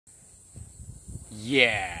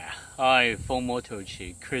Yeah, hi疯Moto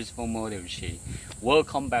Chris疯Moto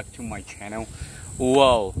Welcome back to my channel.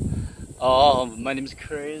 Wow, my name is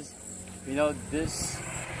Chris. You know this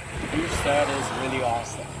set is really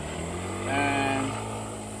awesome, and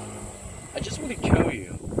I just want to tell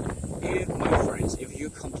you, if my friends, if you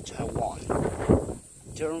come to Taiwan,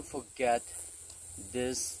 don't forget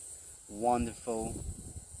this wonderful,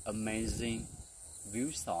 amazing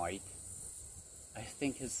view site. I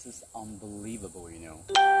think it's just unbelievable, you know.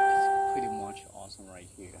 It's pretty much awesome right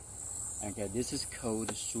here. Okay, this is called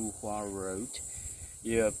Suhua Road.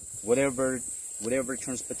 Yeah, whatever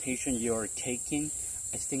transportation you are taking,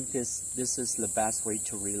 I think this is the best way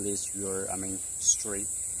to release your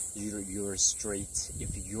your street.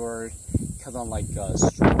 If you're kind of like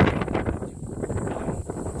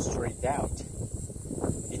straight out,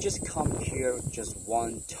 you just come here just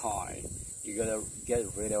one time. You gotta get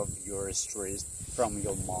rid of your stress from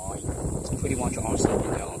your mind. It's pretty much awesome,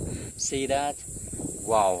 you know. See that?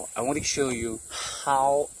 Wow, I want to show you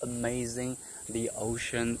how amazing the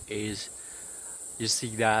ocean is. You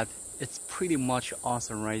see that? It's pretty much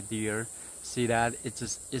awesome right there. See that?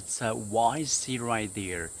 It's a wide sea right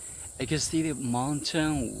there. I can see the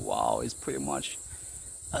mountain. Wow, it's pretty much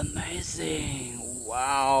amazing.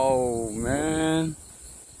 Wow, man.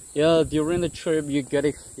 Yeah, during the trip you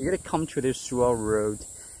gotta come to this Suhua Road.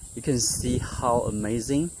 You can see how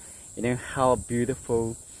amazing, you know, how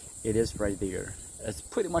beautiful it is right there. It's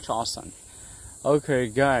pretty much awesome. Okay,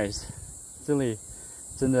 guys, 这里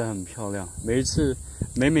真的很漂亮。每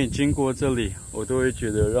经过这里，我都会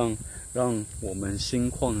觉得让我们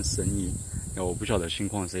心旷神怡。我不晓得心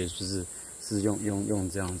旷神怡是用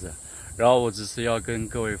这样子。然后我只是要跟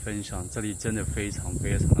各位分享，这里真的非常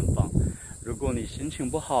的棒。如果你心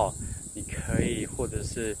情不好，你可以或者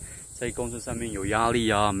是在工作上面有压力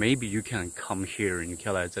啊 ，maybe you can come here， 你可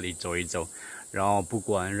以来这里走一走。然后不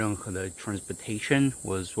管任何的 transportation，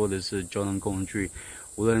 我说的是交通工具，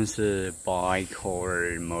无论是 bike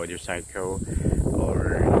or motorcycle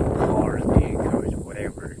or car vehicles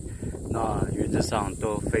whatever， 那原则上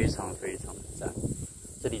都非常的赞。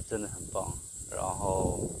这里真的很棒。然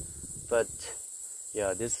后 ，but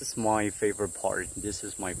yeah, this is my favorite part. This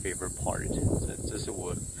is my favorite part. 这是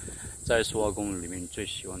我在苏花公路里面最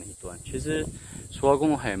喜欢的一段。其实苏花公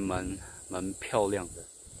路还蛮漂亮的。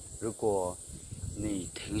如果你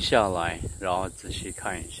停下来，然后仔细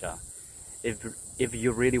看一下 ，if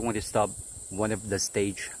you really want to stop one of the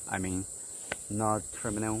stage, I mean, not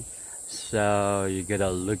terminal, so you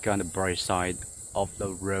gotta look on the bright side of the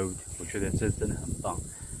road. 我觉得这真的很棒。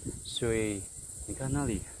所以你看那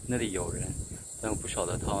里有人。但我不晓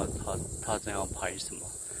得他正要拍什么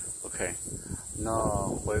 ，OK？ 那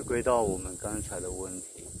回归到我们刚才的问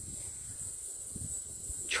题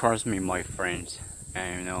 ，Trust me, my friends,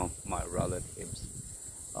 and you know my relatives。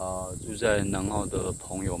住在南澳的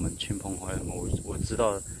朋友们、亲朋好友们，我知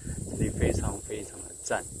道这里非常的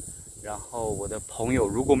赞。然后我的朋友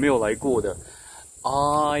如果没有来过的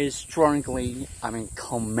 ，I strongly,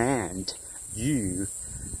 command you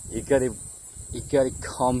gotta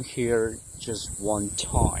come here. Just one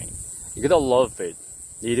time, you gotta love it.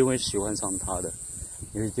 你一定会喜欢上它的，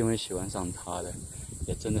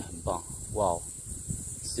也真的很棒。哇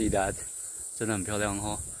 ，See that？ 真的很漂亮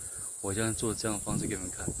哦。我现在做这样的方式给你们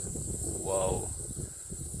看，哇哦，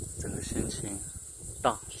整个心情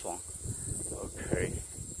大爽。OK，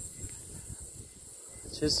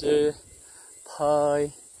 其实拍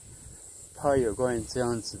有关于这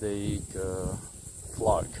样子的一个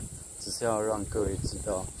vlog， 只是要让各位知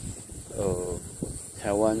道。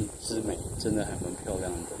台湾之美真的还蛮漂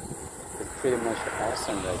亮的 ，It's pretty much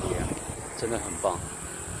awesome idea， 真的很棒。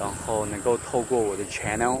然后能够透过我的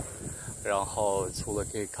channel， 然后除了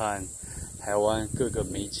可以看台湾各个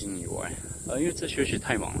美景以外，因为这学期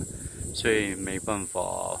太忙了，所以没办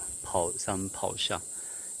法跑上跑下，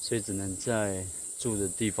所以只能在住的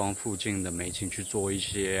地方附近的美景去做一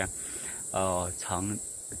些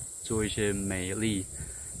做一些美丽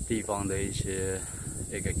地方的一些。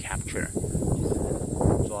一个 capture 就是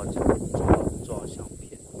抓相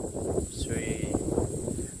片，所以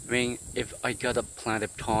if I got a plenty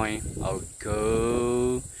of time, I'll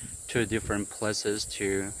go to different places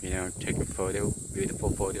to take a beautiful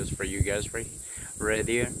photos for you guys right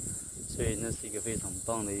there. 所以那是一个非常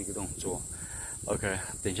棒的一个动作。OK，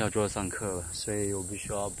 等一下就要上课了，所以我必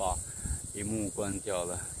须要把荧幕关掉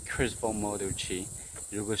了。Chris疯Moto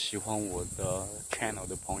如果喜欢我的 channel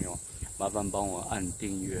的朋友。麻烦帮我按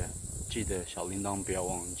订阅，记得小铃铛不要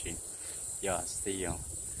忘记。Yeah, see you.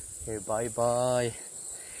 Okay, bye bye.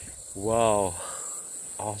 Wow,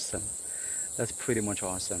 awesome. That's pretty much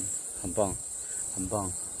awesome. 很棒，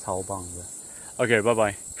超棒的。OK， 拜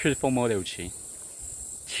拜。Chris疯Moto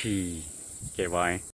骑，goodbye。